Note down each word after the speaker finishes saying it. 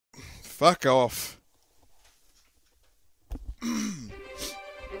Fuck off.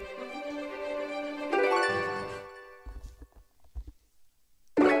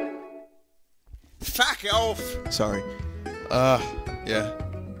 Fuck off! Sorry. Yeah.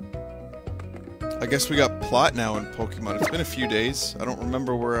 I guess we got plot now in Pokemon. It's been a few days. I don't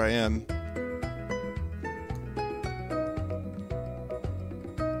remember where I am.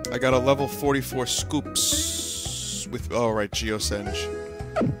 I got a level 44 Scoops with... Oh, right, Geosenge.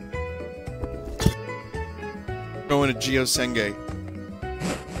 Going to Geosenge.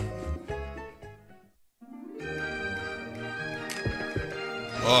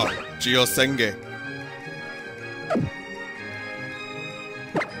 Oh, Geosenge.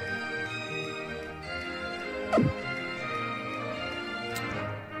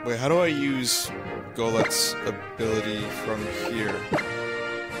 Wait, how do I use Golet's ability from here?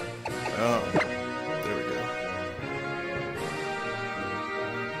 Oh, there we go.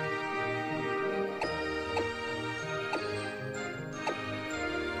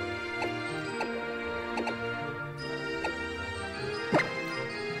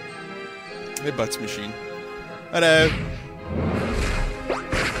 Hey, Butts Machine. Hello.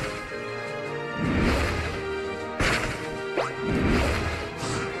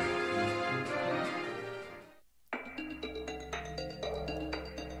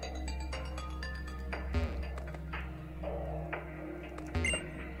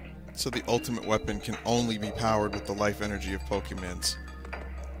 So the ultimate weapon can only be powered with the life energy of Pokemons.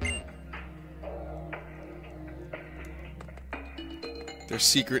 Their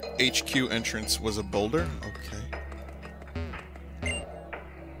secret HQ entrance was a boulder? Okay.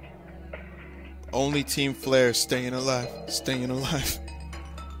 Only Team Flare staying alive. Staying alive.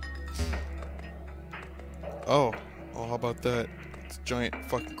 Oh. Oh, how about that? It's a giant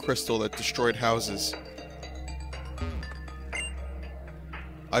fucking crystal that destroyed houses.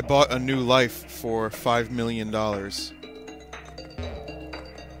 I bought a new life for $5 million.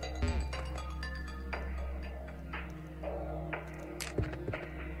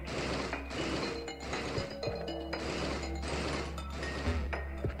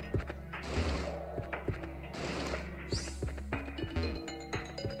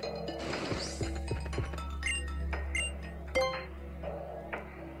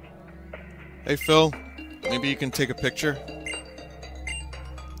 Hey Phil, maybe you can take a picture?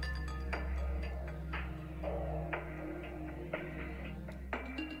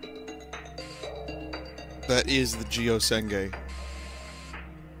 That is the Geosenge.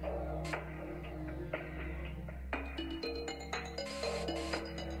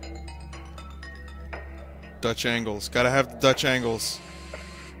 Dutch angles. Gotta have the Dutch angles.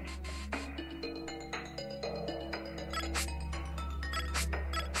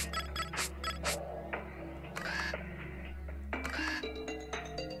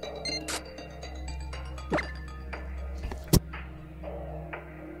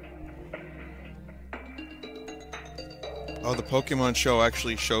 Oh, the Pokemon show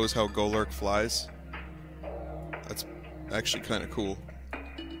actually shows how Golurk flies. That's actually kind of cool.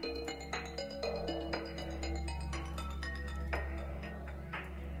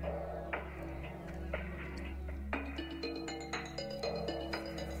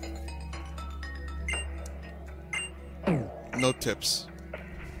 No tips.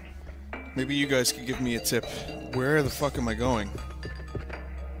 Maybe you guys could give me a tip. Where the fuck am I going?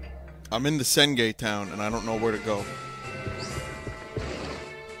 I'm in the Senge town and I don't know where to go.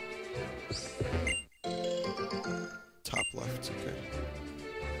 Top left, okay.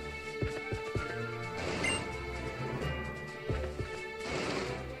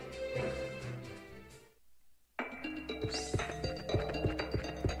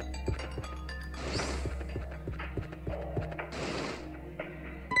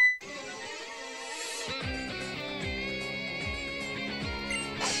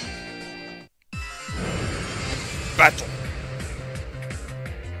 Battle!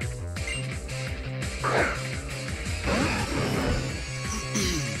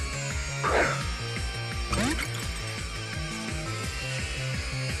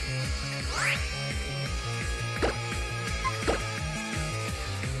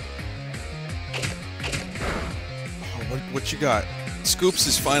 What you got? Scoops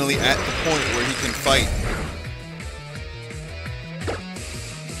is finally at the point where he can fight.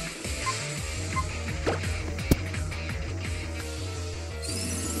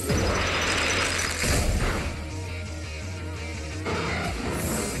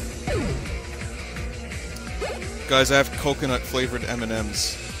 Guys, I have coconut flavored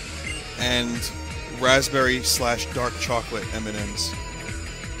M&Ms and raspberry / dark chocolate M&Ms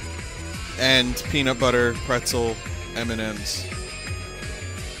and peanut butter pretzel M&Ms.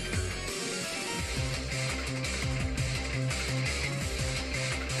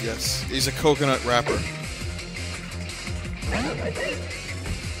 Yes, he's a coconut rapper.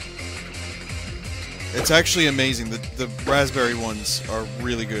 It's actually amazing. The raspberry ones are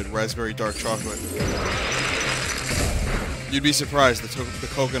really good. Raspberry dark chocolate. You'd be surprised. The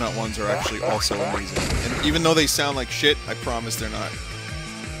coconut ones are actually also amazing. And even though they sound like shit, I promise they're not.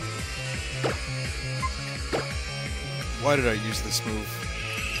 Why did I use this move?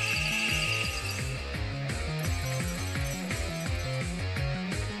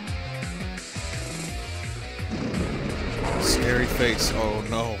 Scary face. Oh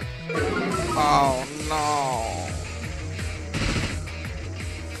no. Oh no.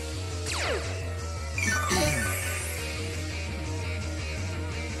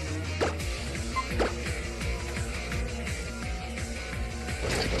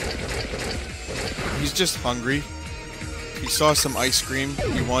 He's just hungry. He saw some ice cream,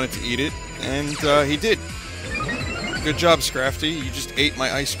 he wanted to eat it, and he did. Good job, Scrafty. You just ate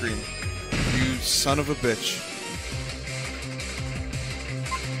my ice cream. You son of a bitch.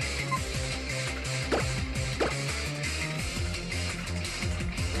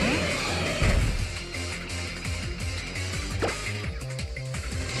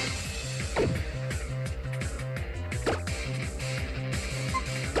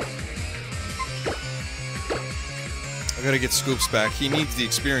 I gotta get Scoops back. He needs the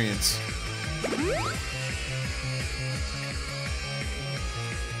experience.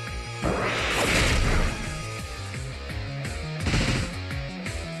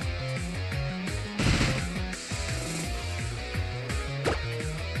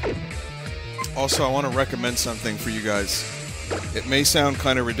 Also, I want to recommend something for you guys. It may sound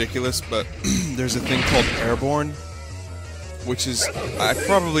kind of ridiculous, but there's a thing called Airborne, which is... I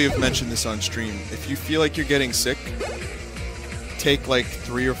probably have mentioned this on stream. If you feel like you're getting sick, take like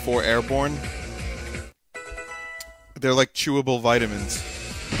 3 or 4 Airborne. They're like chewable vitamins.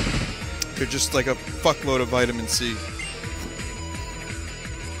 They're just like a fuckload of vitamin C.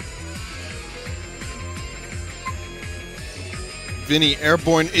 Vinny,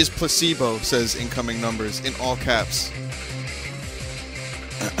 Airborne is placebo, says incoming numbers, in all caps.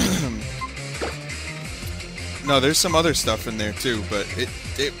 No, there's some other stuff in there too, but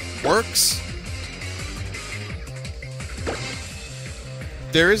it works.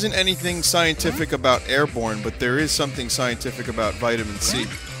 There isn't anything scientific about Airborne, but there is something scientific about vitamin C.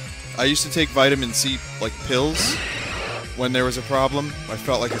 I used to take vitamin C, like pills, when there was a problem. I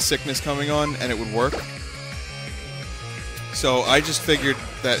felt like a sickness coming on, and it would work. So I just figured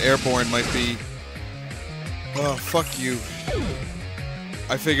that Airborne might be... Oh, fuck you.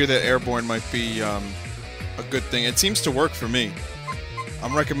 I figured that Airborne might be a good thing. It seems to work for me.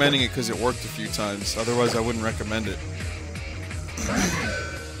 I'm recommending it because it worked a few times. Otherwise, I wouldn't recommend it.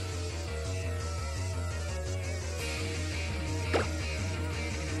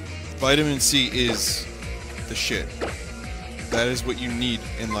 Vitamin C is the shit. That is what you need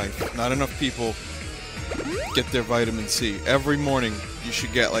in life. Not enough people get their vitamin C. Every morning, you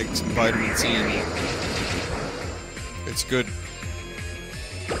should get like some vitamin C in you. It's good.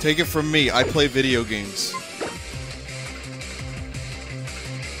 Take it from me, I play video games.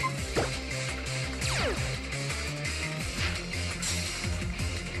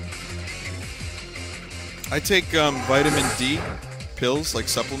 I take vitamin D pills, like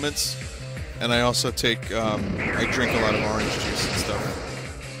supplements, and I also take, I drink a lot of orange juice and stuff.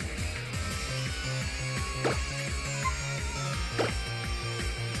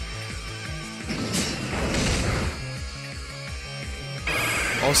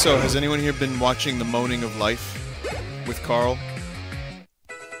 Also, has anyone here been watching The Moaning of Life with Carl?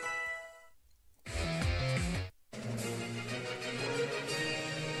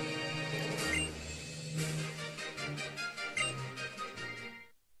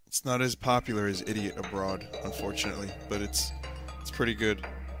 It's not as popular as Idiot Abroad, unfortunately, but it's pretty good.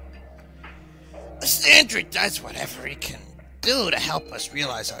 Sandra does whatever he can do to help us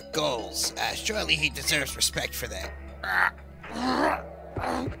realize our goals. Surely he deserves respect for that.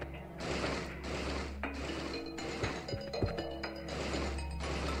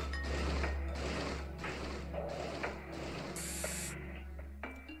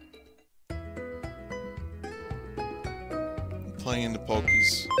 Playing the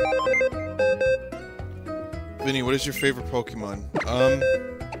Pokies. Vinny, what is your favorite Pokemon?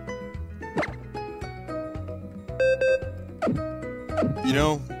 You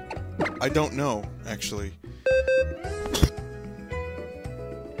know, I don't know, actually.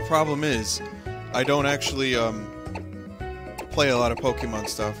 Problem is, I don't actually, play a lot of Pokemon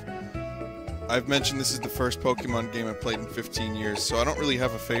stuff. I've mentioned this is the first Pokemon game I've played in 15 years, so I don't really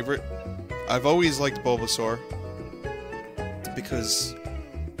have a favorite. I've always liked Bulbasaur, because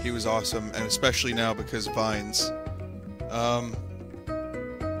He was awesome, and especially now because Vines.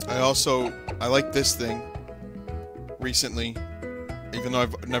 I like this thing recently, even though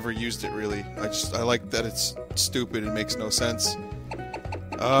I've never used it really. I like that it's stupid and makes no sense.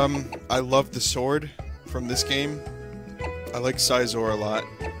 I love the sword from this game. I like Sizor a lot,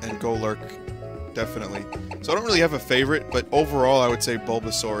 and Golurk, definitely. So I don't really have a favorite, but overall I would say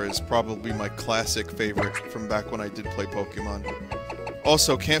Bulbasaur is probably my classic favorite from back when I did play Pokemon.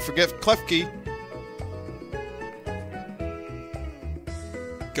 Also, can't forget Klefki.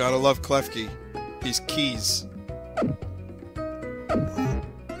 Gotta love Klefki. He's keys.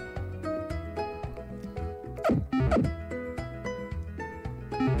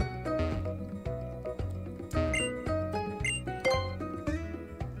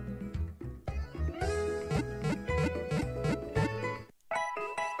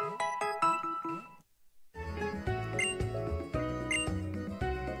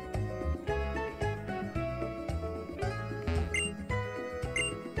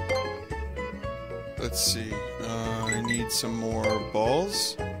 Let's see. I need some more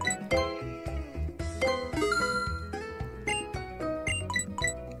balls.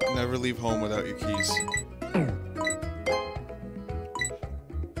 Never leave home without your keys.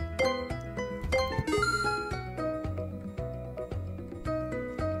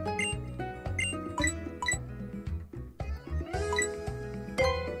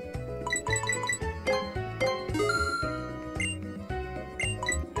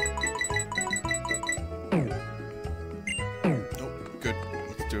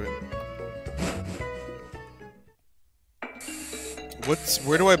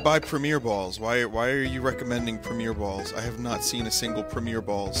 Where do I buy Premier Balls? Why are you recommending Premier Balls? I have not seen a single Premier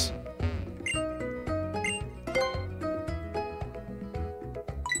Balls.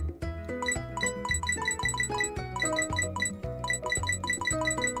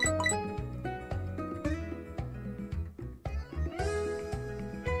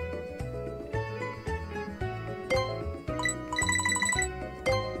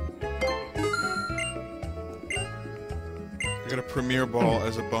 I got a Premier Ball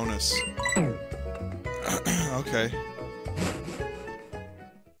as a bonus. Okay.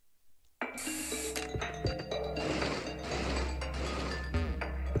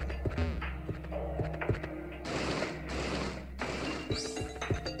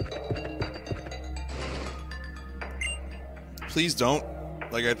 Please don't.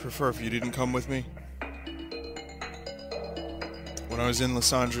 Like, I'd prefer if you didn't come with me. When I was in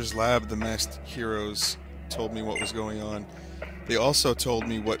Lissandra's lab, the masked heroes told me what was going on. They also told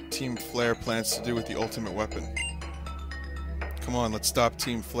me what Team Flare plans to do with the ultimate weapon. Come on, let's stop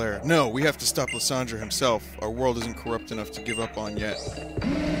Team Flare. No, we have to stop Lissandra himself. Our world isn't corrupt enough to give up on yet.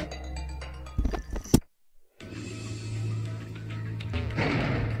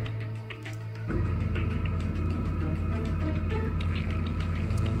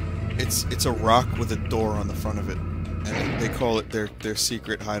 It's a rock with a door on the front of it, and they call it their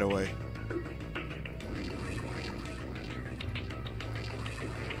secret hideaway.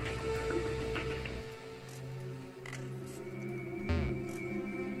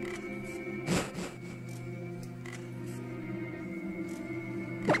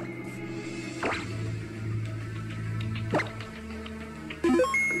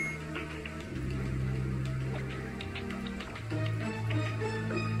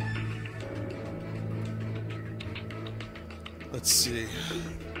 Let's see.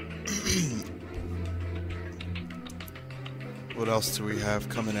 What else do we have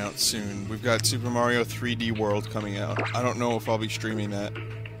coming out soon? We've got Super Mario 3D World coming out. I don't know if I'll be streaming that.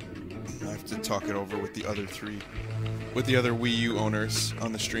 I have to talk it over with the other Wii U owners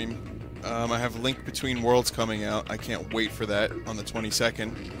on the stream. I have Link Between Worlds coming out. I can't wait for that on the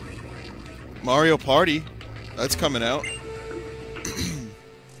 22nd. Mario Party, that's coming out.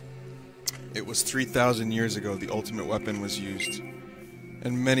 It was 3,000 years ago the ultimate weapon was used,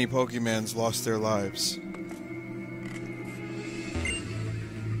 and many Pokemons lost their lives.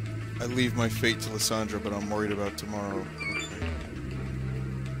 I leave my fate to Lissandra, but I'm worried about tomorrow.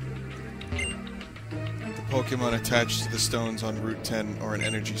 Okay. The Pokemon attached to the stones on Route 10 are an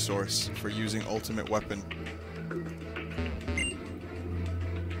energy source for using ultimate weapon.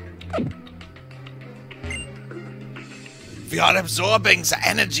 We are absorbing the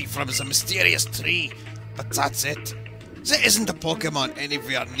energy from the mysterious tree, but that's it. There isn't a Pokemon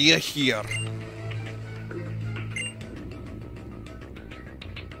anywhere near here.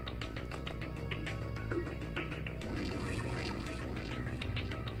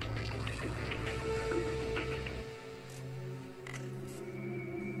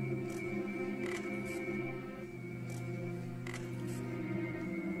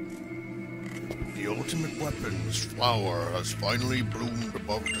 ultimate weapon's flower has finally bloomed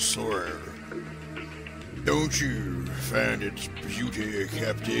above the soil. Don't you find its beauty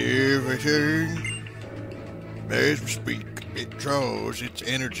captivating? As we speak, it draws its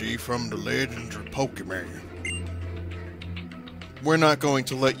energy from the legends of Pokemon. We're not going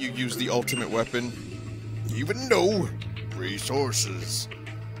to let you use the ultimate weapon. Even though resources,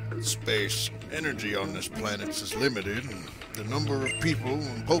 space, energy on this planet is limited, and the number of people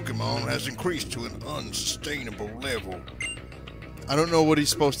and Pokemon has increased to an unsustainable level. I don't know what he's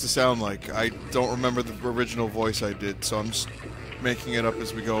supposed to sound like. I don't remember the original voice I did, so I'm just making it up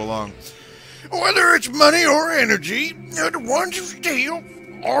as we go along. Whether it's money or energy, the ones who steal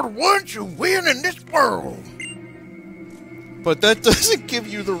are the ones who win in this world. But that doesn't give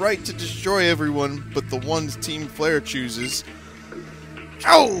you the right to destroy everyone but the ones Team Flare chooses.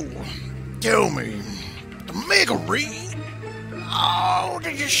 So, tell me, the Mega Ring? Oh,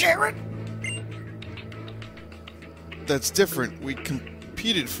 did you share it? That's different. We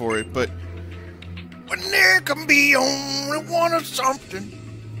competed for it, but When there can be only one of something,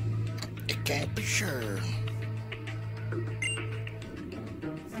 it can't be sure.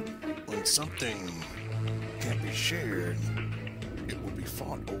 When something can't be shared, it will be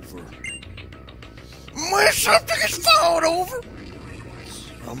fought over. When something is fought over,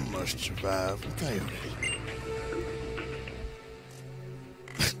 some must survive without it.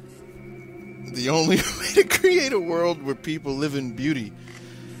 the only way to create a world where people live in beauty.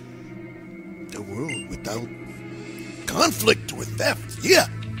 A world without conflict or theft, yeah,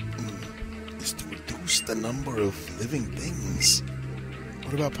 is to reduce the number of living things.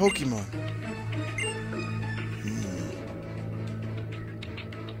 What about Pokemon?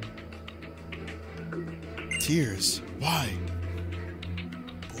 Tears. Why?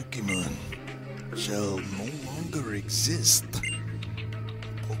 Pokemon shall no longer exist.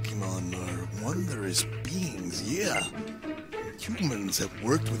 Pokemon are wondrous beings, yeah. Humans have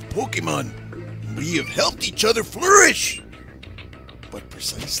worked with Pokemon. We have helped each other flourish. But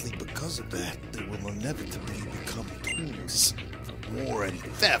precisely because of that, they will inevitably become tools for war and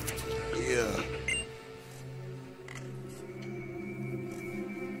theft. Yeah.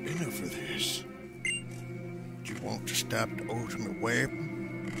 Enough of this. Do you want to stop the ultimate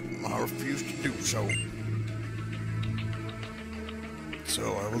weapon? I refuse to do so.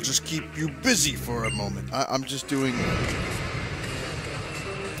 So I will just keep you busy for a moment. I'm just doing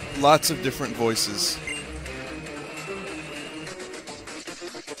lots of different voices.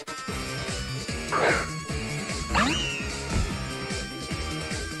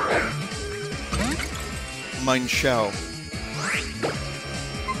 Mein Xiao.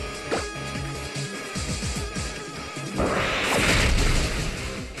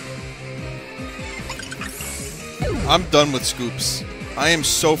 I'm done with scoops. I am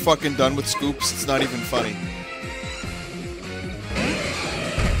so fucking done with scoops, it's not even funny.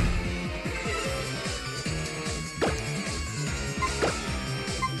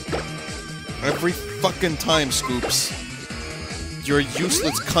 Every fucking time, Scoops. You're a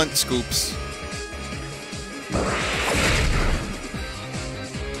useless cunt, Scoops.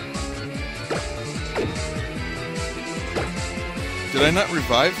 Did I not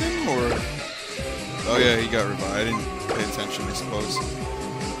revive him, or...? Oh yeah, he got revived. I didn't pay attention, I suppose.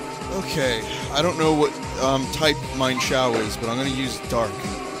 Okay, I don't know what type Mein Xiao is, but I'm gonna use Dark.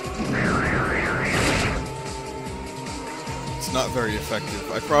 It's not very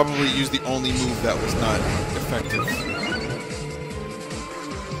effective. I probably used the only move that was not effective.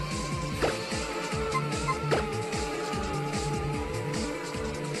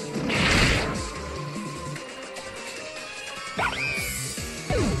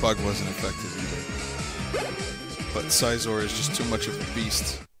 Bug wasn't effective either. But Scizor is just too much of a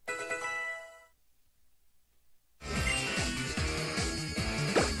beast.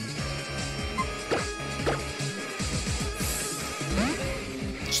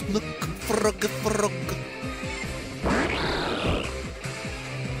 Snook, frog, frog.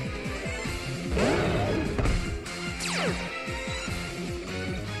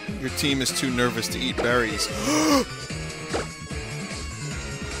 Your team is too nervous to eat berries.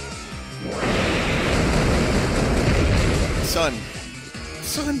 Son.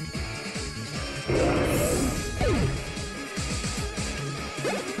 Son.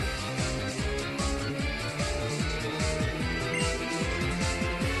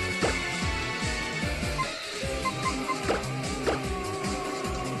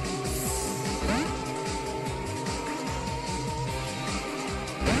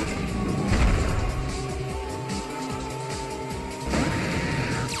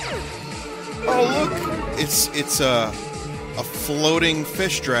 Oh look! It's a floating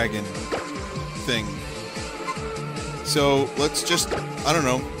fish dragon thing. So let's just, I don't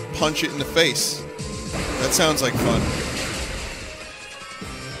know, punch it in the face. That sounds like fun.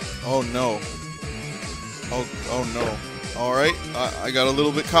 Oh no. Oh no. Alright, I got a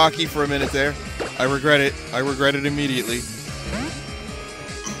little bit cocky for a minute there. I regret it. I regret it immediately.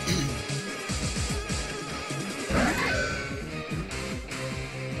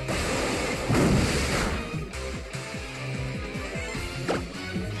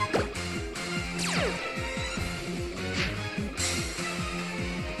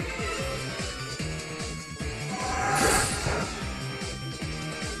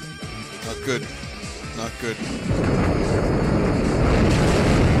 Not good. Not good.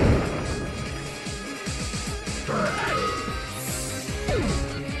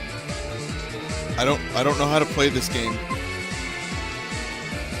 I don't know how to play this game.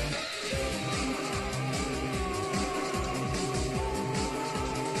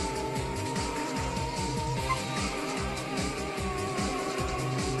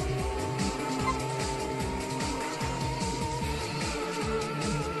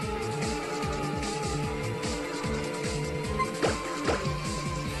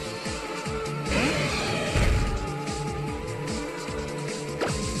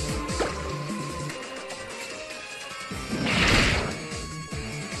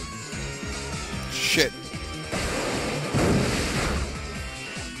 Shit.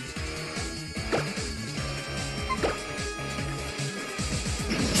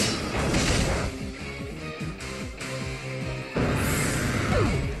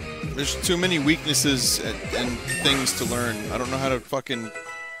 There's too many weaknesses and things to learn. I don't know how to fucking...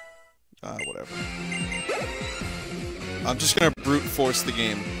 whatever. I'm just gonna brute force the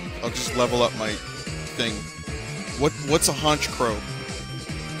game. I'll just level up my thing. What's a haunch crow?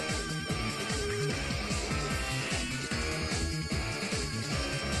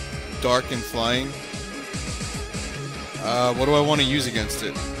 Dark and flying. What do I want to use against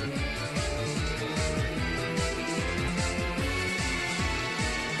it?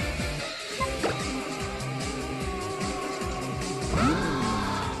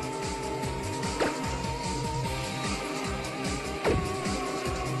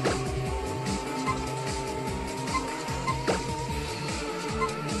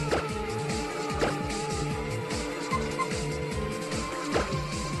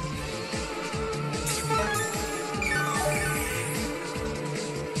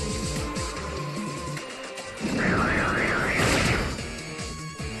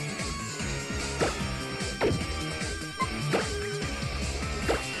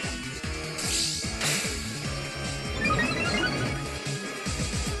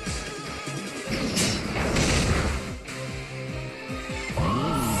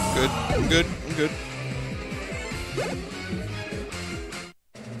 I'm good. I'm good.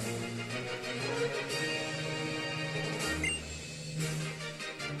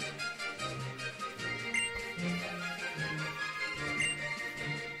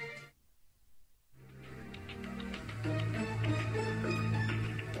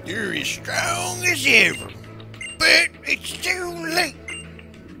 You're as strong as ever, but it's too late.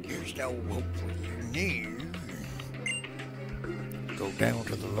 There's no hope for you now. Go down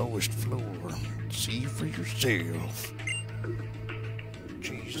to the lowest floor. See for yourself.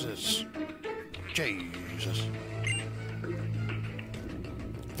 Jesus. Jesus.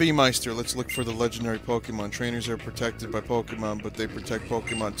 V-Meister, let's look for the legendary Pokemon. Trainers are protected by Pokemon, but they protect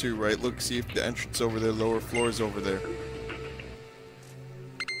Pokemon too, right? Look, see if the entrance over there, lower floor is over there.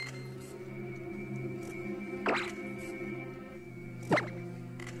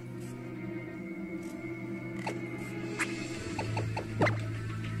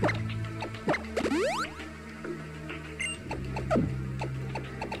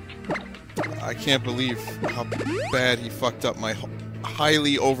 I can't believe how bad he fucked up my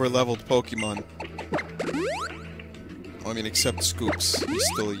highly over-leveled Pokemon. Well, I mean, except Scoops. He's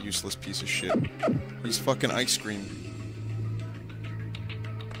still a useless piece of shit. He's fucking ice cream.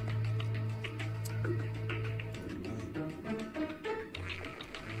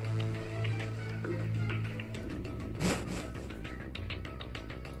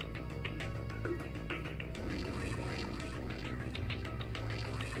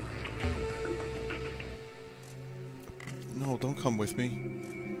 No, don't come with me.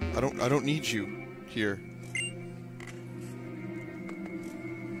 I don't need you here.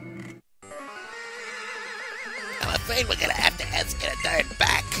 I'm afraid we're gonna have to ask you to turn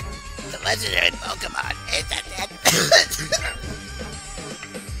back. The legendary Pokemon is a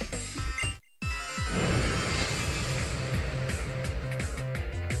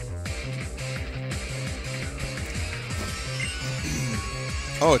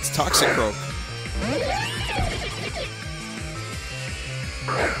Oh, it's Toxicroak.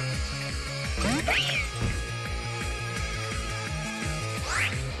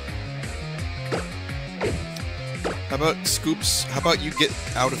 How about Scoops? How about you get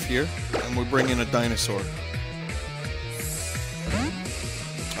out of here and we'll bring in a dinosaur?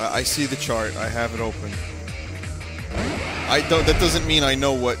 I see the chart. I have it open. I don't. That doesn't mean I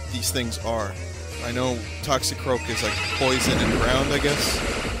know what these things are. I know Toxicroak is like poison and ground, I guess.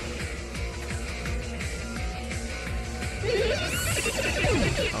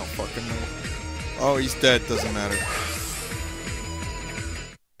 Oh fucking no. Oh, he's dead. Doesn't matter.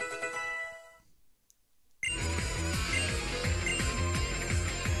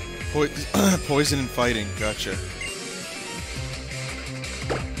 Poison and fighting, gotcha.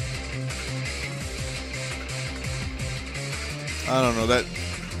 I don't know,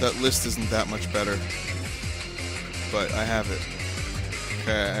 that list isn't that much better. But I have it.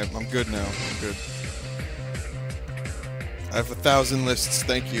 Okay, I'm good now. I'm good. I have 1,000 lists,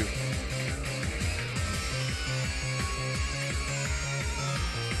 thank you.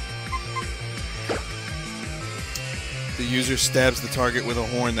 The user stabs the target with a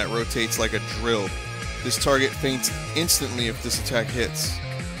horn that rotates like a drill. This target faints instantly if this attack hits.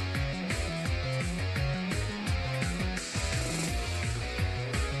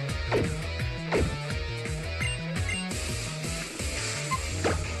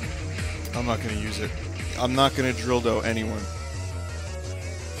 I'm not gonna use it. I'm not gonna dildo anyone.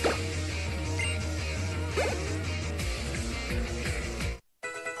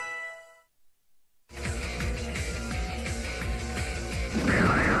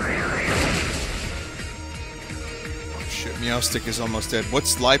 Meowstick is almost dead.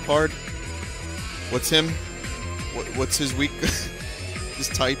 What's Lipard? What's him? What's his weak? His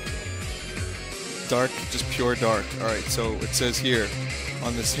type? Dark, just pure dark. Alright, so it says here,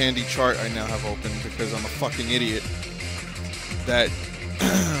 on this handy chart I now have open because I'm a fucking idiot, that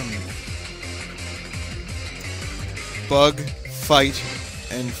Bug, Fight,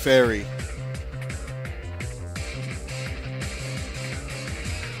 and Fairy.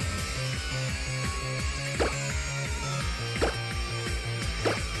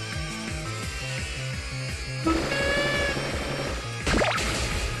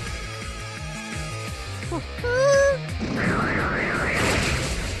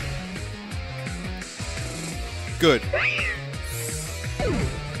 Good.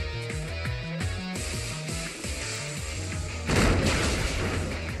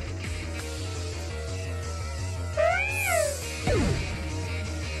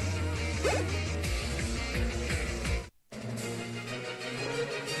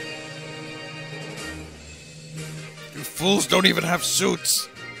 You fools don't even have suits.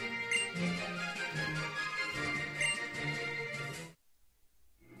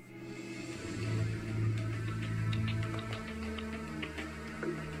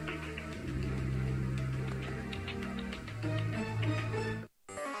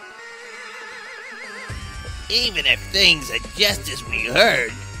 Even if things are just as we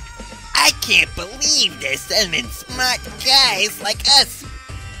heard, I can't believe they're sending smart guys like us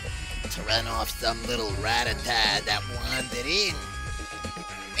to run off some little rat-a-tat that wandered in.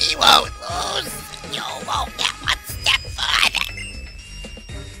 We won't lose. You won't get one step further.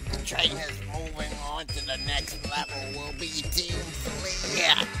 The trainers moving on to the next level will be Team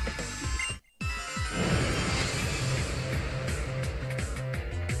Clear.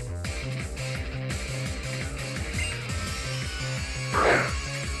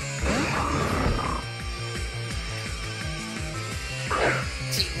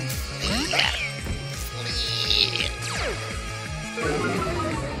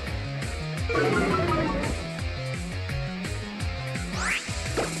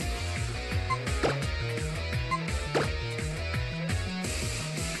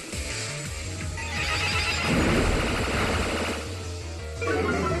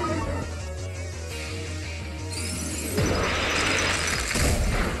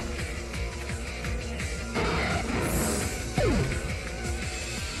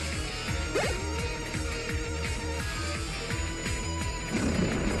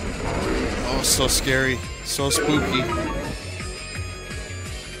 So scary, so spooky.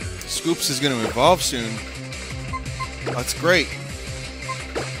 Scoops is going to evolve soon. That's great.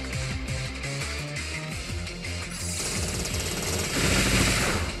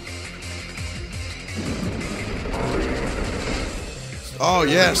 Oh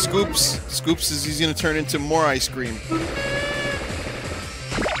yeah, Scoops. Scoops is he's going to turn into more ice cream.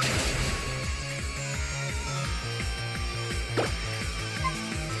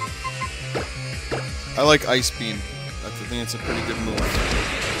 I like Ice Beam. I think it's a pretty good move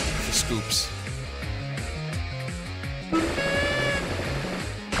for Scoops.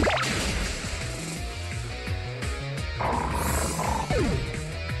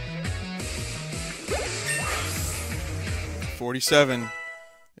 47.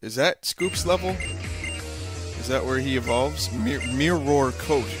 Is that Scoop's level? Is that where he evolves? Mirror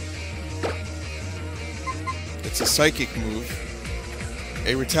Coat. It's a psychic move.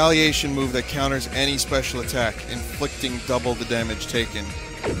 A retaliation move that counters any special attack, inflicting double the damage taken.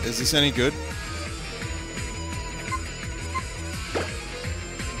 Is this any good?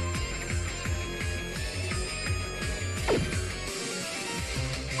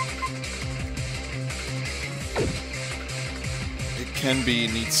 It can be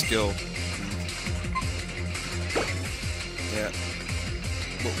neat skill. Yeah.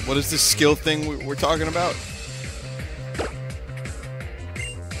 What is this skill thing we're talking about?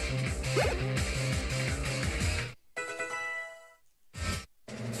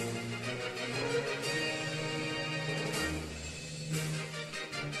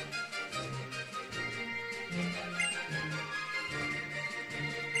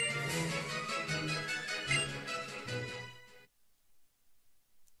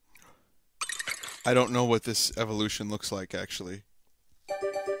 I don't know what this evolution looks like, actually.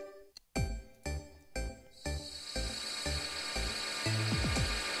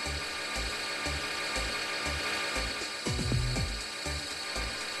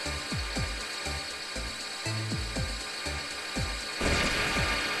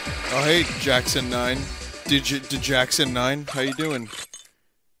 Oh, hey, Jackson9. Jackson9, how you doing?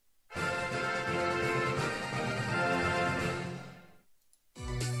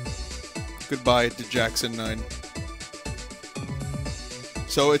 Goodbye to Jackson9.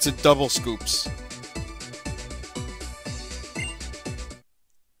 So it's a double scoops.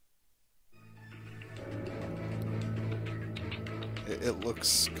 It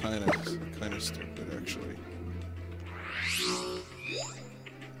looks kind of stupid, actually.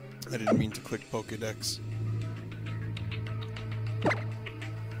 I didn't mean to click Pokédex.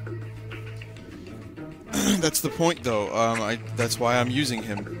 That's the point, though. That's why I'm using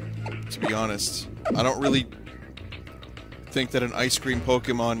him. To be honest, I don't really think that an ice cream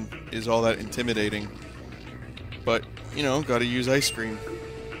Pokemon is all that intimidating. But, you know, gotta use ice cream.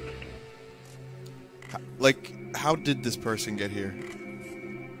 Like, how did this person get here?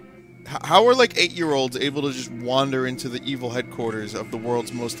 How are, like, 8-year-olds able to just wander into the evil headquarters of the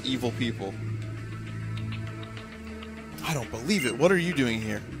world's most evil people? I don't believe it. What are you doing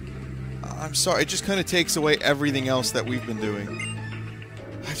here? I'm sorry, it just kind of takes away everything else that we've been doing.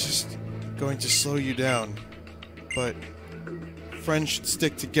 I'm just going to slow you down. But friends should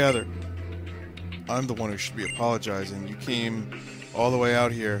stick together. I'm the one who should be apologizing. You came all the way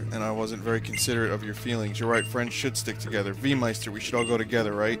out here, and I wasn't very considerate of your feelings. You're right, friends should stick together. V-Meister, we should all go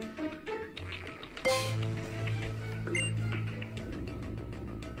together, right?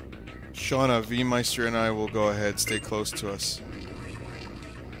 Shauna, V-Meister and I will go ahead. Stay close to us.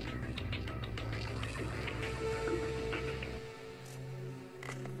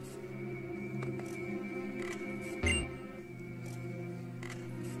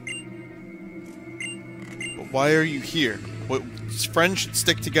 Why are you here? What friends should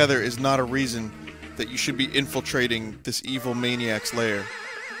stick together is not a reason that you should be infiltrating this evil maniac's lair.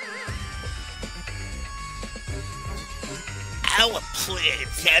 Our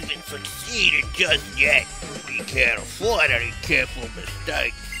plans haven't succeeded just yet. We can't afford any careful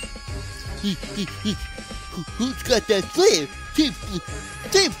mistakes. Who's got that flare? Team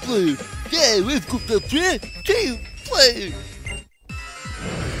flare! Yeah, we've got the flare! Team flare!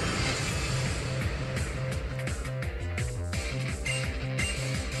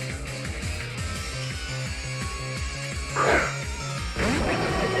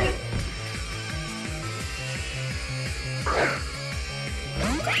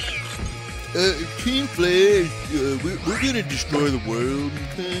 Team Flare, we're gonna destroy the world,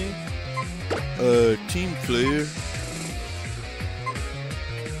 okay? Team Flare.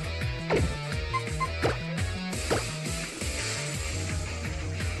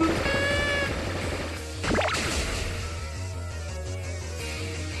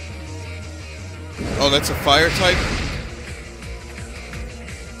 Oh, that's a fire type?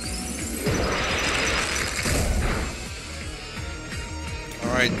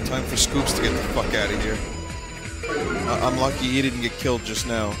 Alright, time for Scoops to get the fuck out of here. I'm lucky he didn't get killed just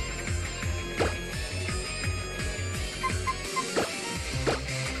now.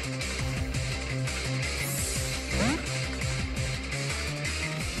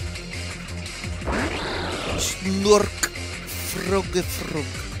 Snork, frog.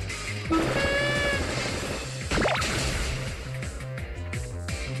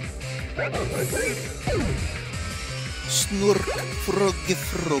 Snork,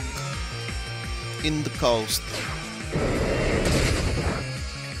 frog. In the coast.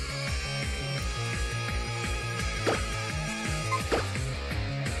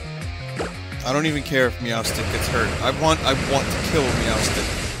 I don't even care if Meowstick gets hurt. I want to kill Meowstick.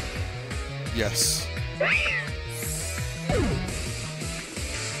 Yes.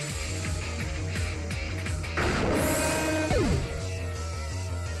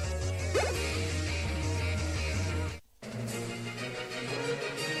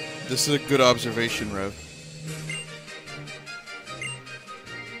 This is a good observation, Rev.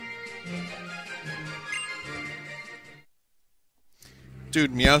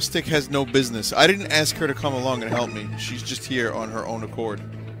 Dude, Meowstick has no business. I didn't ask her to come along and help me. She's just here on her own accord.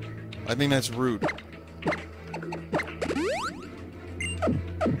 I think that's rude.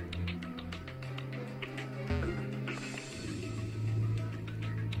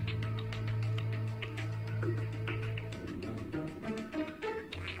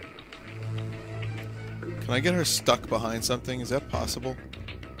 Can I get her stuck behind something? Is that possible?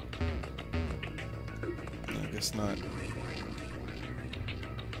 No, I guess not.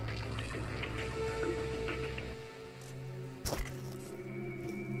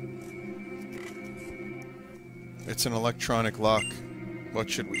 It's an electronic lock. What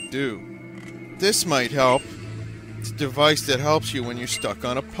should we do? This might help. It's a device that helps you when you're stuck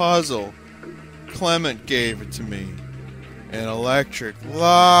on a puzzle. Clement gave it to me. An electric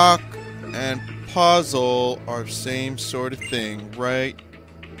lock and puzzle are same sort of thing, right?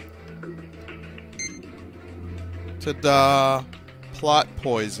 Ta-da! Plot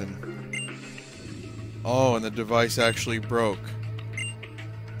poison. Oh, and the device actually broke.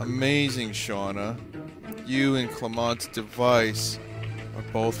 Amazing, Shauna. You and Clement's device are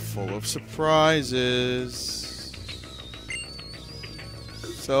both full of surprises.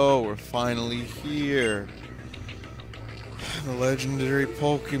 So, we're finally here. The legendary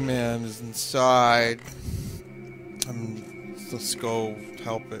Pokemon is inside. Let's go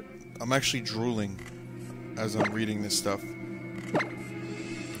help it. I'm actually drooling as I'm reading this stuff.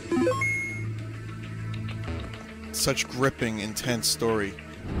 Such gripping, intense story.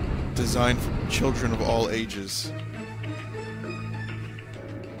 Designed for children of all ages.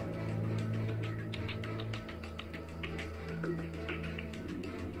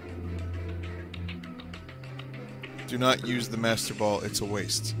 Do not use the Master Ball, it's a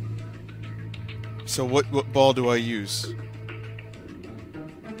waste. So what ball do I use?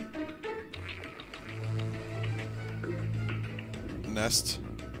 Nest?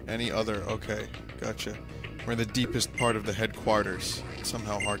 Any other? Okay, gotcha. We're in the deepest part of the headquarters. It's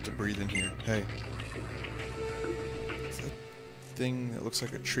somehow hard to breathe in here. Hey. Is that thing that looks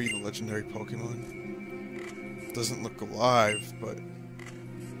like a tree, the legendary Pokemon? Doesn't look alive, but...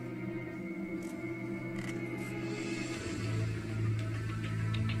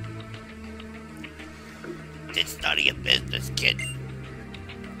 It's none of your business, kid.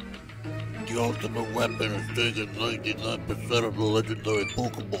 The ultimate weapon is taking 99% of the legendary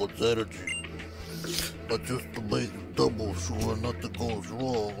Pokemon's energy. But just to make double sure nothing goes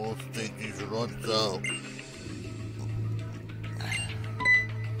wrong, let's take these runs out.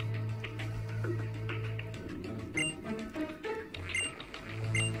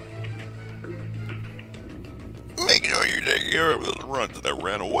 Make sure you take care of those runs that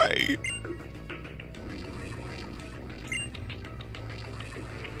ran away.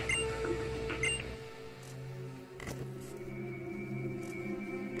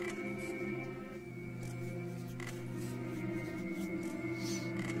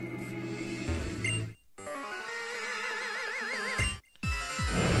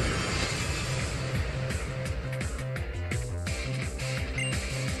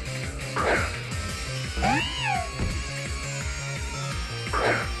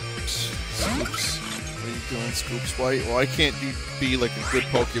 Scoops. What are you doing, Scoops? Why can't you be like a good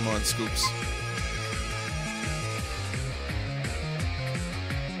Pokemon, Scoops?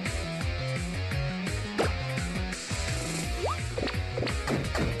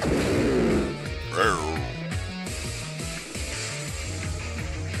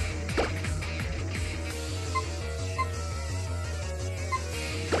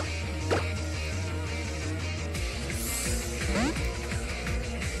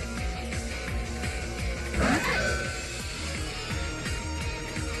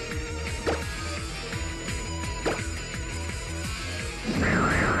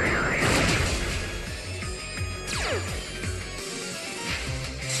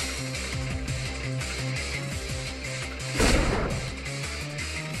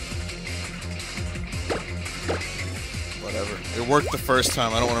 Whatever. It worked the first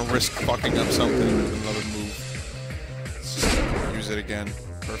time. I don't want to risk fucking up something with another move. Let's just use it again.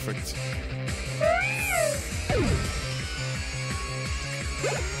 Perfect.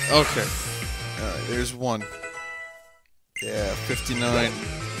 Okay. Alright, there's one. Yeah, 59.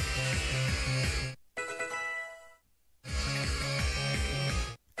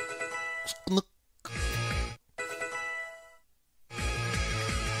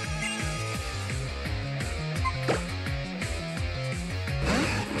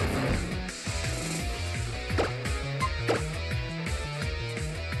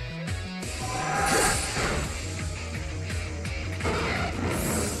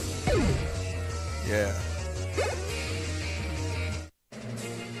 Yeah.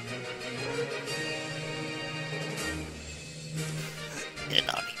 You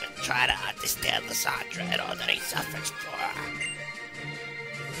don't even try to understand the Sandra and all that he suffers for.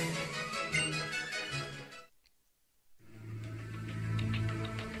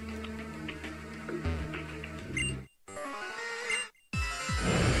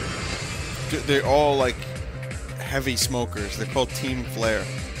 They're all like heavy smokers. They're called Team Flare.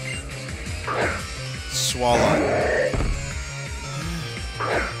 Swallow.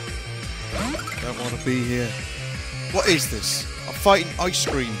 Don't want to be here. What is this? I'm fighting ice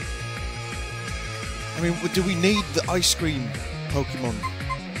cream. I mean, do we need the ice cream Pokemon?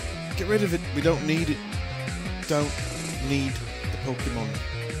 Get rid of it. We don't need it. Don't need the Pokemon.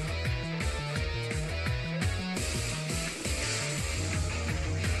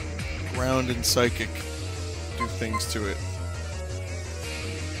 Ground and Psychic do things to it.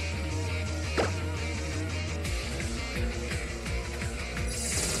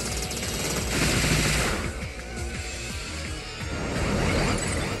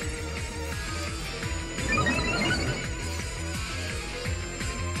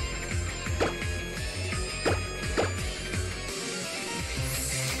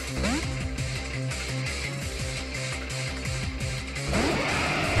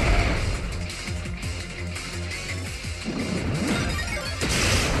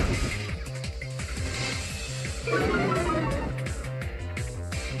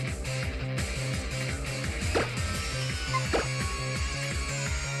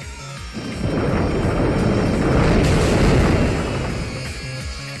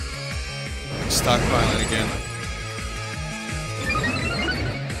 Stockpiling again.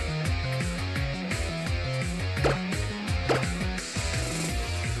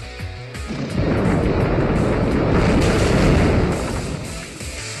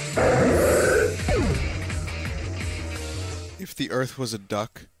 If the Earth was a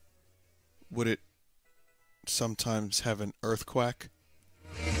duck, would it sometimes have an earthquake?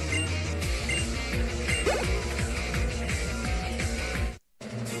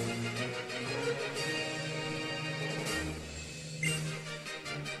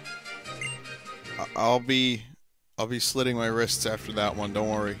 I'll be slitting my wrists after that one, don't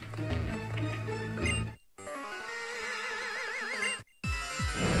worry.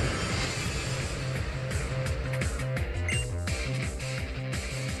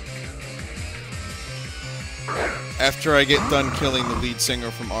 After I get done killing the lead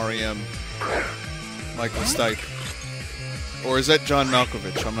singer from REM, Michael Stipe. Or is that John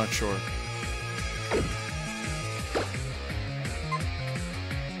Malkovich? I'm not sure.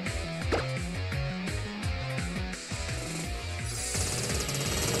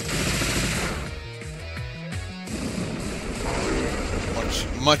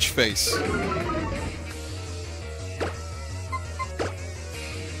 Much face.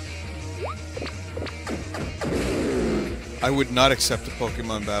 I would not accept a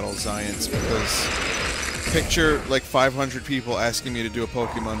Pokemon battle, Zions, because picture like 500 people asking me to do a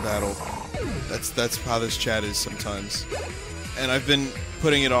Pokemon battle. That's how this chat is sometimes. And I've been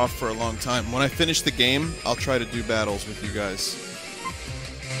putting it off for a long time. When I finish the game, I'll try to do battles with you guys.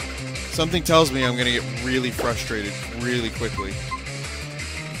 Something tells me I'm gonna get really frustrated really quickly.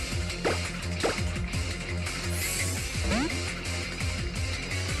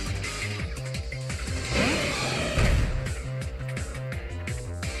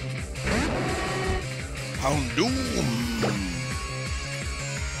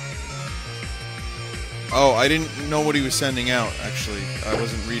 Oh, I didn't know what he was sending out, actually. I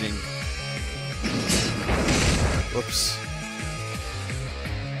wasn't reading. Whoops.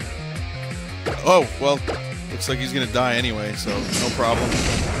 Oh, well, looks like he's gonna die anyway, so no problem.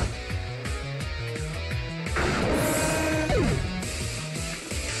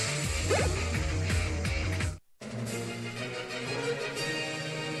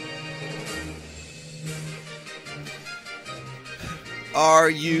 Are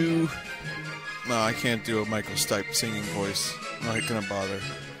you... No, I can't do a Michael Stipe singing voice. I'm not gonna bother.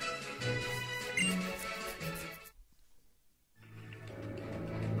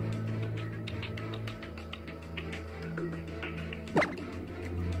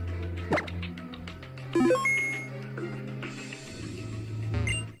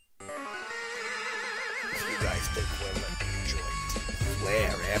 If you guys think we'll enjoy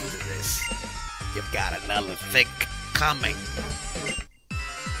Flare after this, you've got another thing coming.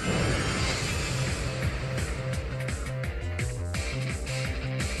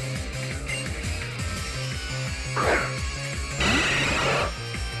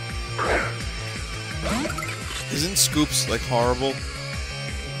 Isn't Scoops like horrible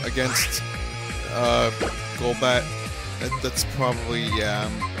against Golbat. That's probably, yeah,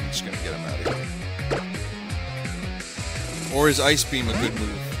 I'm just gonna get him out of here. Or is Ice Beam a good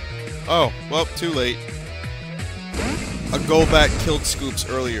move? Oh, well, too late. A Golbat killed Scoops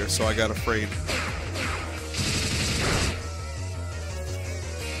earlier, so I got afraid.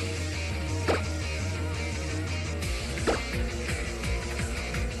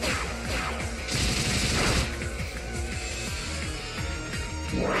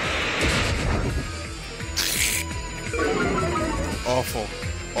 Awful.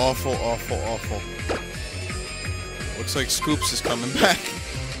 Awful, awful, awful. Looks like Scoops is coming back.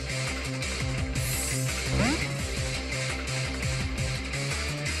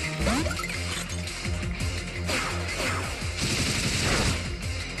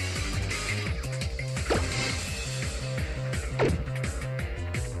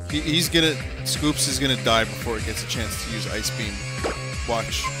 Scoops is gonna die before it gets a chance to use Ice Beam.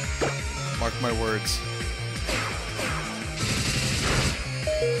 Watch. Mark my words.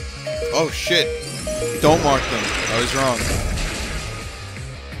 Oh shit. Don't mark them. I was wrong.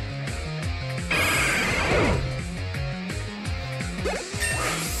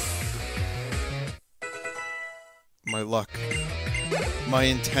 My luck. My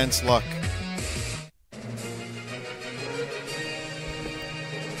intense luck.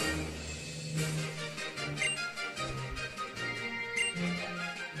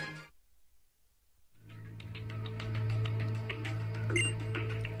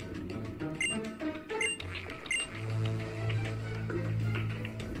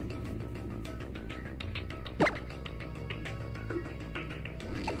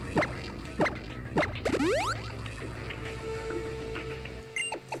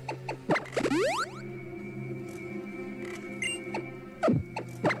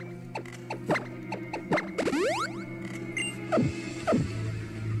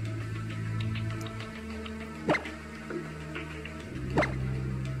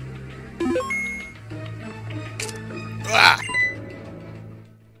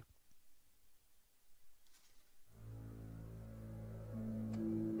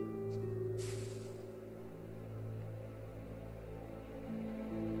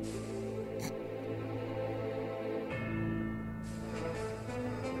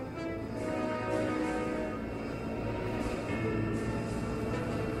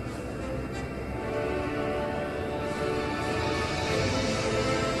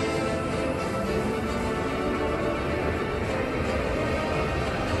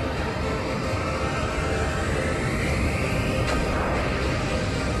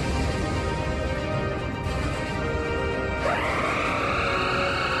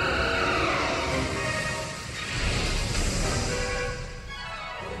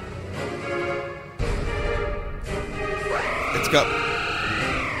 Got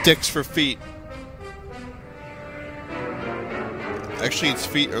dicks for feet. Actually, its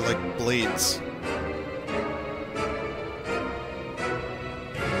feet are like blades.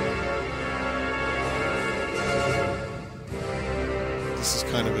 This is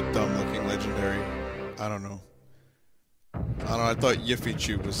kind of a dumb-looking legendary. I don't know. I thought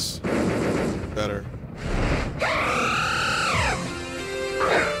Yiffy was better.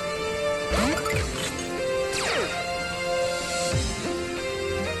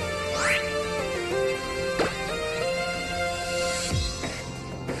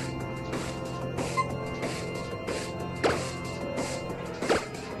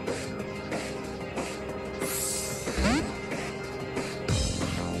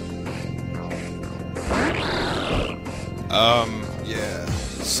 Yeah.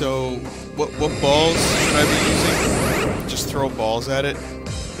 So, what balls should I be using? Just throw balls at it?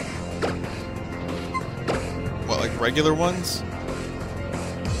 What, like regular ones?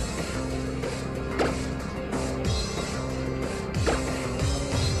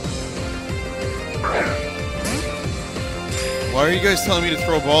 Why are you guys telling me to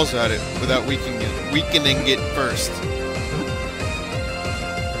throw balls at it without weakening it first?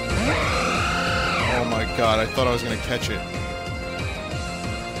 Oh my god, I thought I was gonna catch it.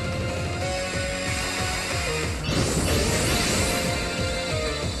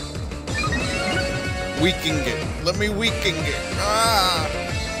 Weaken it. Let me weaken it. Ah!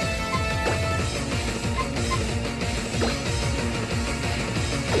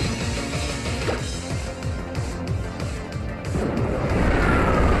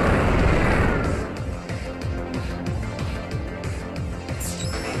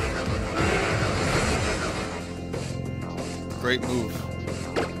 Great move.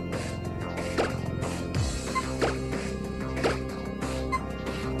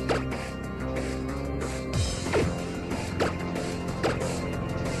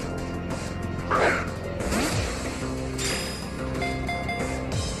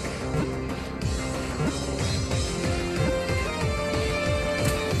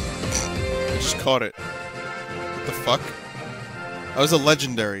 caught it. What the fuck? That was a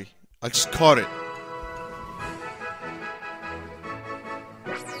legendary. I just caught it.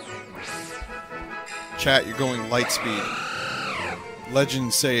 Chat, you're going light speed.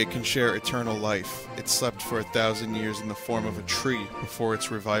 Legends say it can share eternal life. It slept for 1,000 years in the form of a tree before its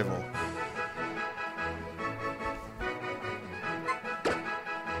revival.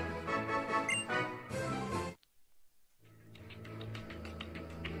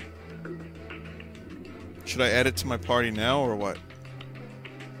 Should I add it to my party now, or what?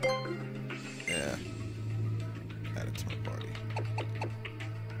 Yeah. Add it to my party.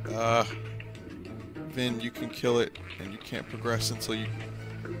 Vin, you can kill it, and you can't progress until you...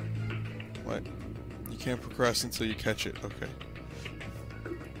 What? You can't progress until you catch it. Okay.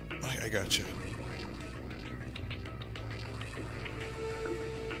 I gotcha.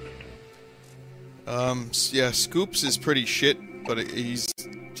 Yeah, Scoops is pretty shit, but he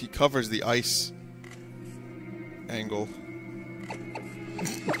covers the ice angle.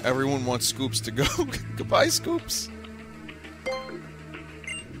 Everyone wants Scoops to go. Goodbye, Scoops.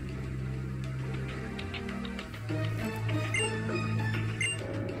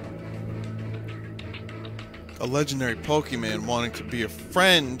 A legendary Pokemon wanting to be a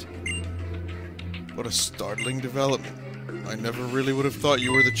friend. What a startling development. I never really would have thought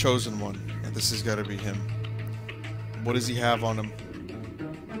you were the chosen one. And this has got to be him. What does he have on him?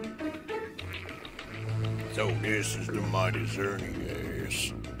 So this is the mighty Zerny,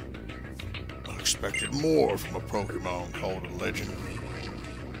 yes. I expected more from a Pokemon called a legend.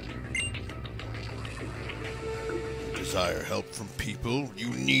 You desire help from people, you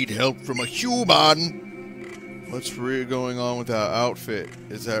need help from a human! What's really going on with that outfit?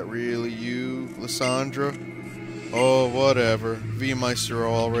 Is that really you, Lysandra? Oh, whatever. V-Meister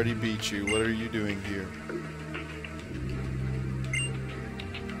already beat you. What are you doing here?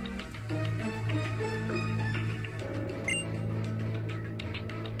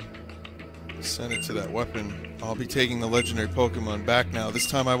 Send it to that weapon. I'll be taking the legendary Pokemon back now. This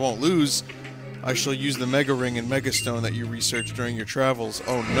time I won't lose. I shall use the Mega Ring and Mega Stone that you researched during your travels.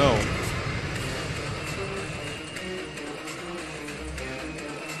 Oh no.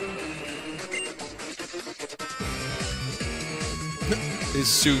 His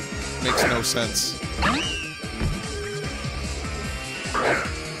suit makes no sense.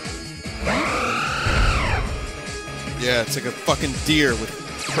 Yeah, it's like a fucking deer with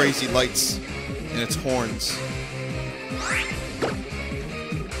crazy lights in its horns.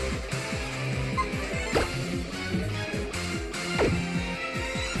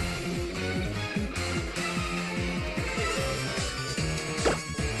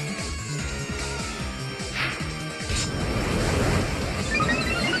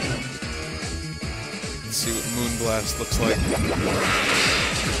 See what Moonblast looks like.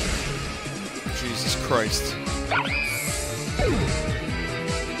 Jesus Christ.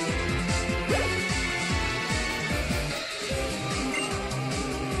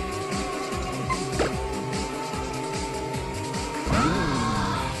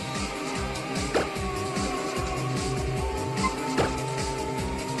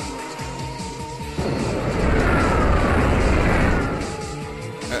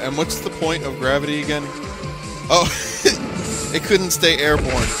 And what's the point of gravity again? Oh, it couldn't stay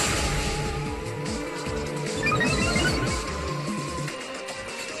airborne. I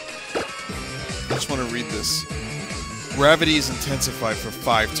just want to read this. Gravity is intensified for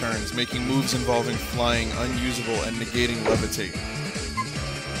 5 turns, making moves involving flying unusable and negating levitate.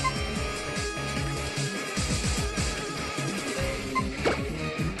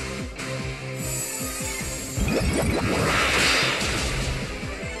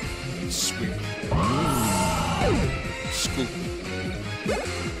 Sweep. Scoop.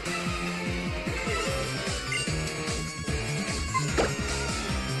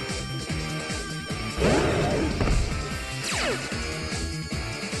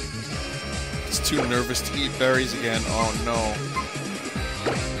 He's too nervous to eat berries again. Oh no.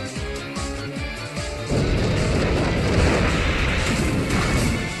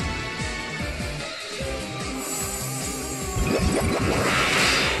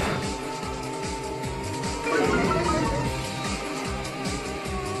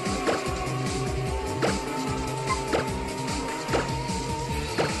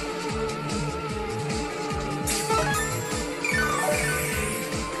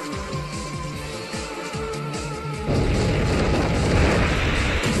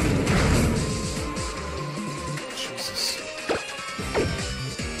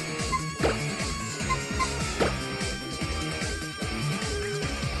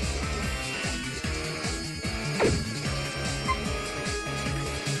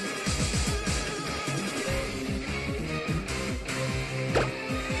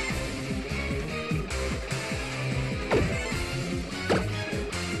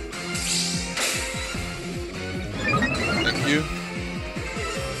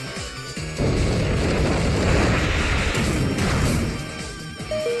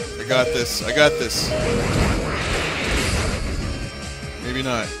 got this. I got this. Maybe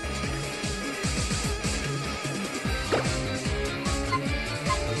not.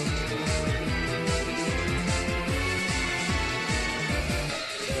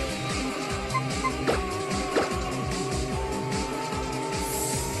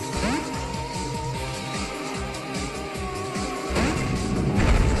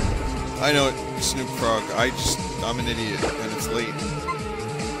 I know it, Snoop Frog. I'm an idiot, and it's late.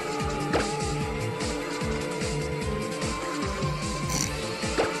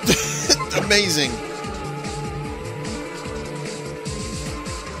 Amazing.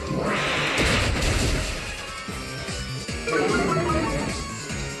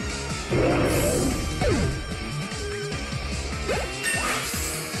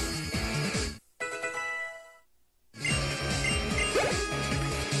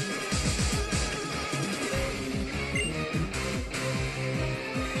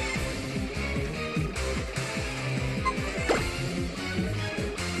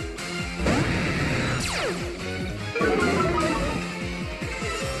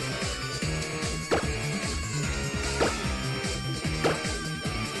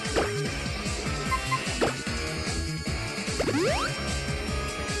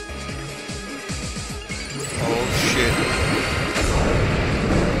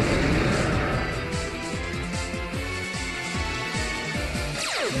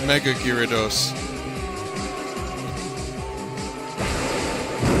 Mega Gyarados.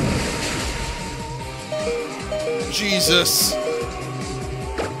 Jesus.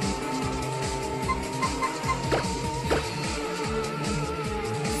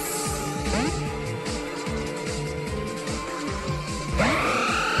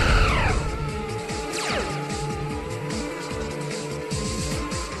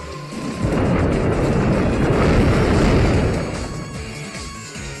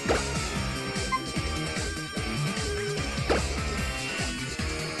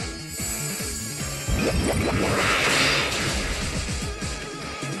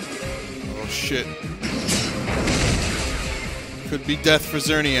 Oh shit. Could be death for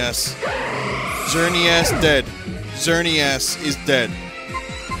Xerneas. Xerneas dead. Xerneas is dead.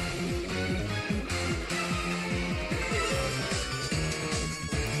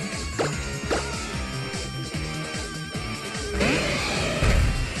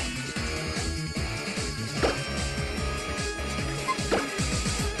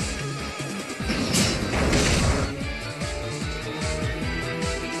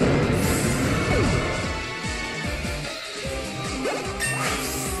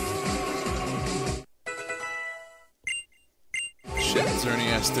 Shit,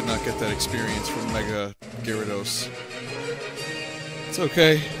 Xerneas did not get that experience from Mega Gyarados. It's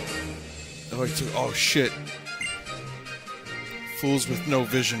okay. Oh shit. Fools with no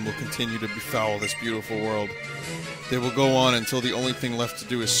vision will continue to befoul this beautiful world. They will go on until the only thing left to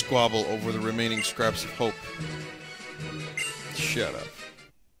do is squabble over the remaining scraps of hope. Shut up.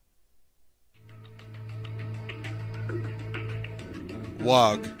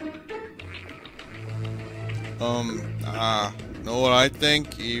 Wog. Know what I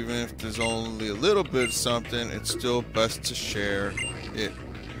think? Even if there's only a little bit of something, it's still best to share it.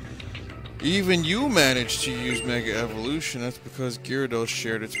 Even you managed to use Mega Evolution. That's because Gyarados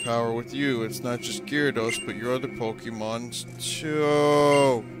shared its power with you. It's not just Gyarados, but your other Pokemons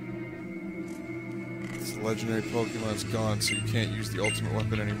too. This legendary Pokemon's gone, so you can't use the ultimate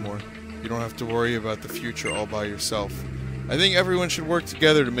weapon anymore. You don't have to worry about the future all by yourself. I think everyone should work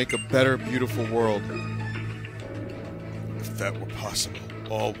together to make a better, beautiful world. If that were possible,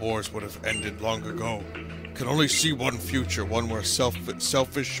 all wars would have ended long ago. I can only see one future, one where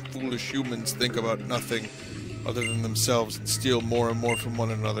selfish, foolish humans think about nothing other than themselves and steal more and more from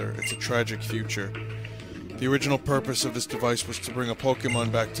one another. It's a tragic future. The original purpose of this device was to bring a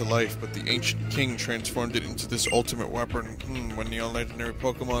Pokemon back to life, but the ancient king transformed it into this ultimate weapon. When the legendary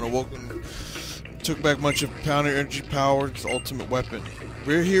Pokemon awoke and took back much of energy power, its ultimate weapon.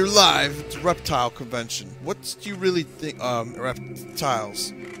 We're here live at the Reptile Convention. What do you really think?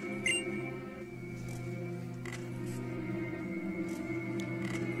 Reptiles.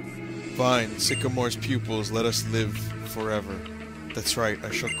 Fine, Sycamore's pupils, let us live forever. That's right,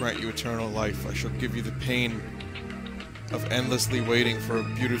 I shall grant you eternal life. I shall give you the pain of endlessly waiting for a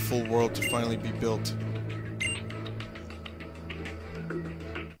beautiful world to finally be built.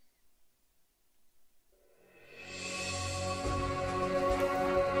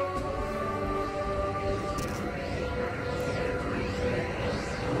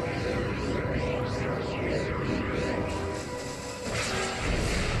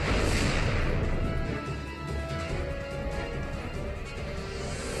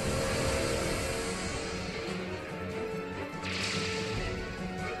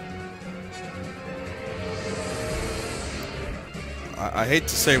 I hate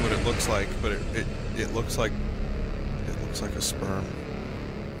to say what it looks like, but it looks like a sperm.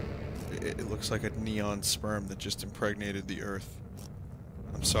 It looks like a neon sperm that just impregnated the earth.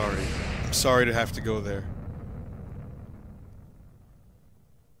 I'm sorry. I'm sorry to have to go there.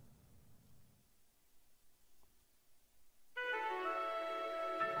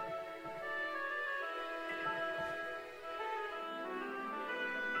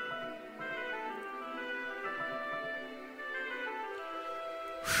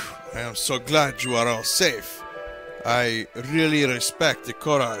 I am so glad you are all safe. I really respect the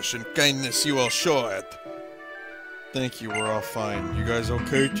courage and kindness you all show it. Thank you, we're all fine. You guys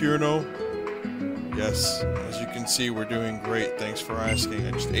okay, Tierno? Yes, as you can see, we're doing great. Thanks for asking.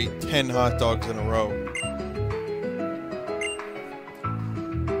 I just ate 10 hot dogs in a row.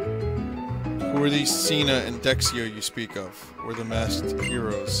 Who are these Cena and Dexio you speak of? We're the masked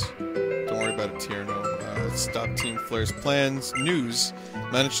heroes. Don't worry about it, Tierno. Stop Team Flare's plans. News.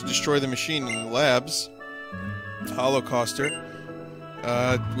 Managed to destroy the machine in the labs. Holocauster.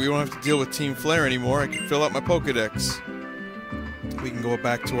 We don't have to deal with Team Flare anymore. I can fill out my Pokedex. We can go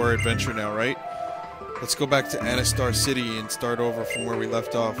back to our adventure now, right? Let's go back to Anastar City and start over from where we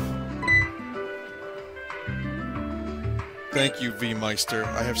left off. Thank you, V-Meister.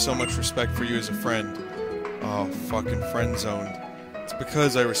 I have so much respect for you as a friend. Oh, fucking friend-zoned. It's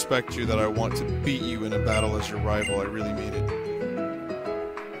because I respect you that I want to beat you in a battle as your rival. I really mean it.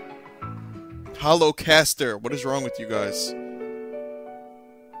 Holocaster, what is wrong with you guys?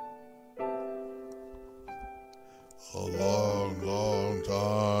 A long, long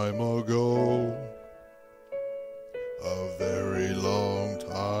time ago. A very long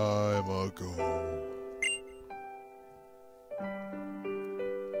time ago.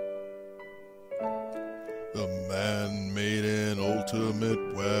 The man made an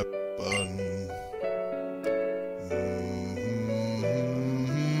ultimate weapon.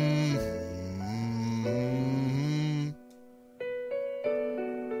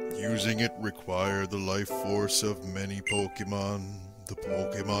 Using it required the life force of many Pokemon. The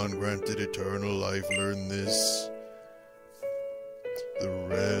Pokemon granted eternal life learned this. The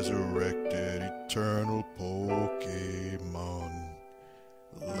resurrected eternal Pokemon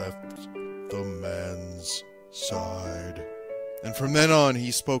left the man's side. And from then on,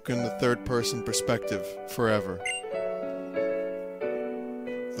 he spoke in the third-person perspective forever.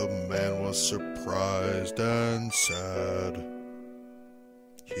 The man was surprised and sad.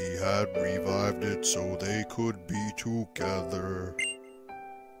 He had revived it so they could be together.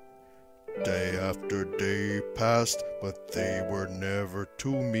 Day after day passed, but they were never to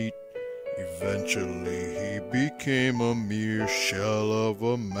meet. Eventually he became a mere shell of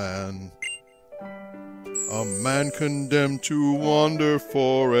a man. A man condemned to wander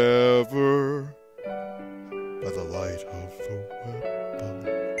forever by the light of the weapon.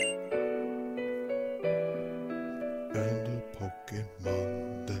 And a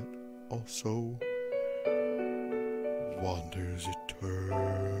Pokemon that also wanders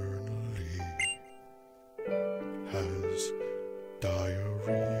eternally has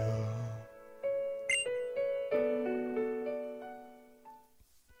diarrhea.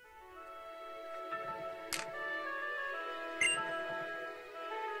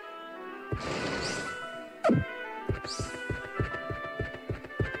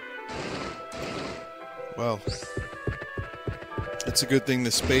 Well, it's a good thing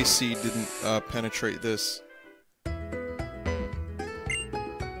the Space Seed didn't penetrate this.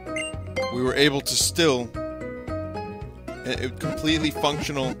 We were able to still... a completely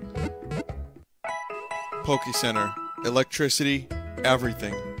functional Poke Center. Electricity,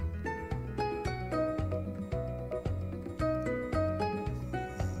 everything.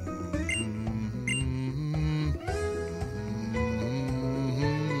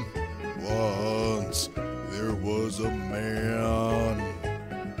 Once there was a man.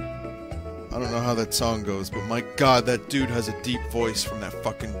 I don't know how that song goes, but my god, that dude has a deep voice from that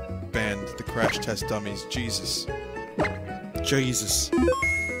fucking band, the Crash Test Dummies. Jesus. Jesus.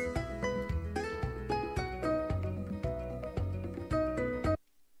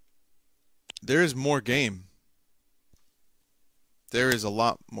 There is more game. There is a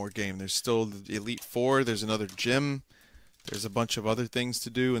lot more game. There's still the Elite Four, there's another gym, there's a bunch of other things to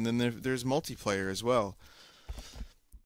do, and then there's multiplayer as well.